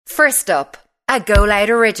First up, a Go Loud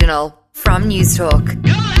original from Newstalk.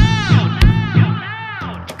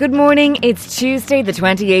 Good morning, it's Tuesday the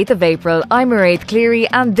 28th of April. I'm Mairead Cleary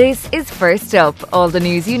and this is First Up, all the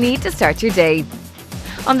news you need to start your day.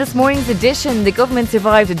 On this morning's edition, the government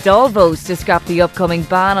survived a dull vote to scrap the upcoming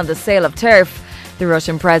ban on the sale of turf. The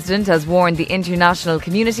Russian president has warned the international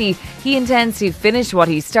community he intends to finish what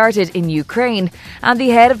he started in Ukraine, and the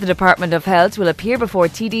head of the Department of Health will appear before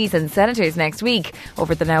TDs and senators next week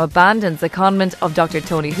over the now abandoned secondment of Dr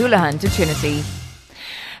Tony Holohan to Trinity.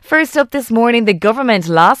 First up this morning, the government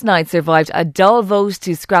last night survived a dull vote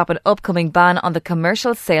to scrap an upcoming ban on the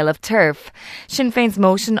commercial sale of turf. Sinn Féin's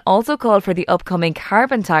motion also called for the upcoming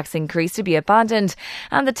carbon tax increase to be abandoned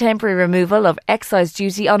and the temporary removal of excise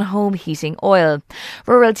duty on home heating oil.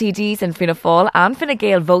 Rural TDs in Fianna Fáil and Fine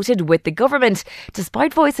Gael voted with the government,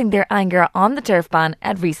 despite voicing their anger on the turf ban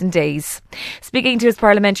at recent days. Speaking to his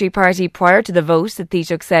parliamentary party prior to the vote, the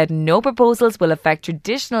Taoiseach said no proposals will affect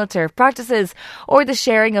traditional turf practices or the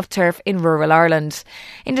sharing of turf in rural Ireland.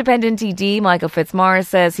 Independent TD Michael Fitzmaurice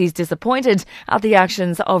says he's disappointed at the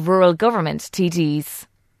actions of rural government TDs.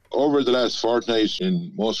 Over the last fortnight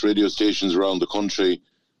in most radio stations around the country,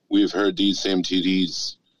 we've heard these same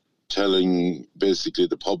TDs telling basically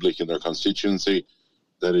the public in their constituency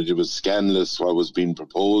that it was scandalous what was being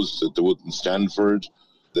proposed, that they wouldn't stand for it,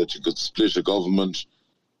 that you could split a government.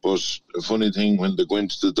 But a funny thing, when they go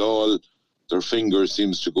into the Dáil, their finger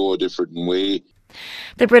seems to go a different way.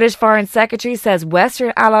 The British Foreign Secretary says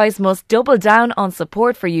Western allies must double down on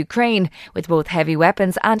support for Ukraine with both heavy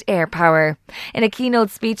weapons and air power. In a keynote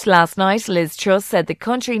speech last night, Liz Truss said the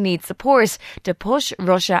country needs support to push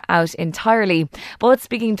Russia out entirely. But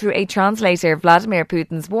speaking through a translator, Vladimir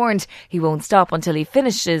Putin's warned he won't stop until he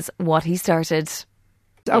finishes what he started.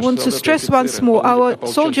 I want to stress once more, our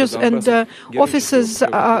soldiers and officers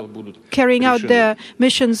are carrying out their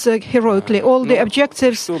missions heroically. All the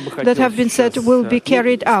objectives that have been set will be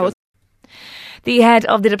carried out. The head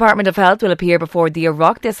of the Department of Health will appear before the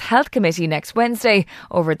Oireachtas Health Committee next Wednesday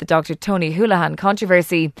over the Dr Tony Holohan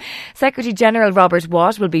controversy. Secretary-General Robert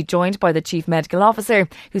Watt will be joined by the Chief Medical Officer,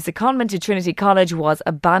 whose secondment to Trinity College was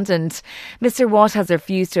abandoned. Mr Watt has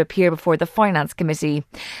refused to appear before the Finance Committee.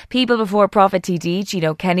 People Before Profit TD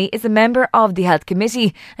Gino Kenny is a member of the Health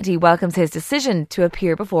Committee and he welcomes his decision to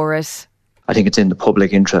appear before it. I think it's in the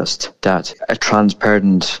public interest that a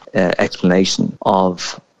transparent explanation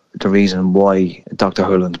of the reason why Dr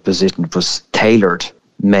Holohan's position was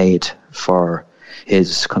made for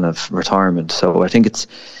his kind of retirement. So I think it's,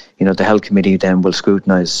 the Health Committee then will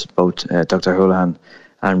scrutinise both Dr Holohan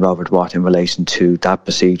and Robert Watt in relation to that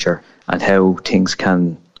procedure and how things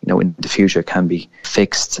can, in the future can be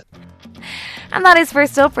fixed. And that is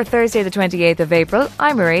First Up for Thursday the 28th of April.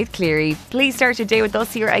 I'm Mairead Cleary. Please start your day with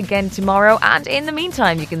us here again tomorrow, and in the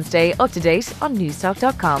meantime you can stay up to date on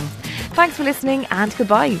newstalk.com. Thanks for listening and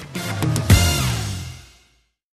goodbye.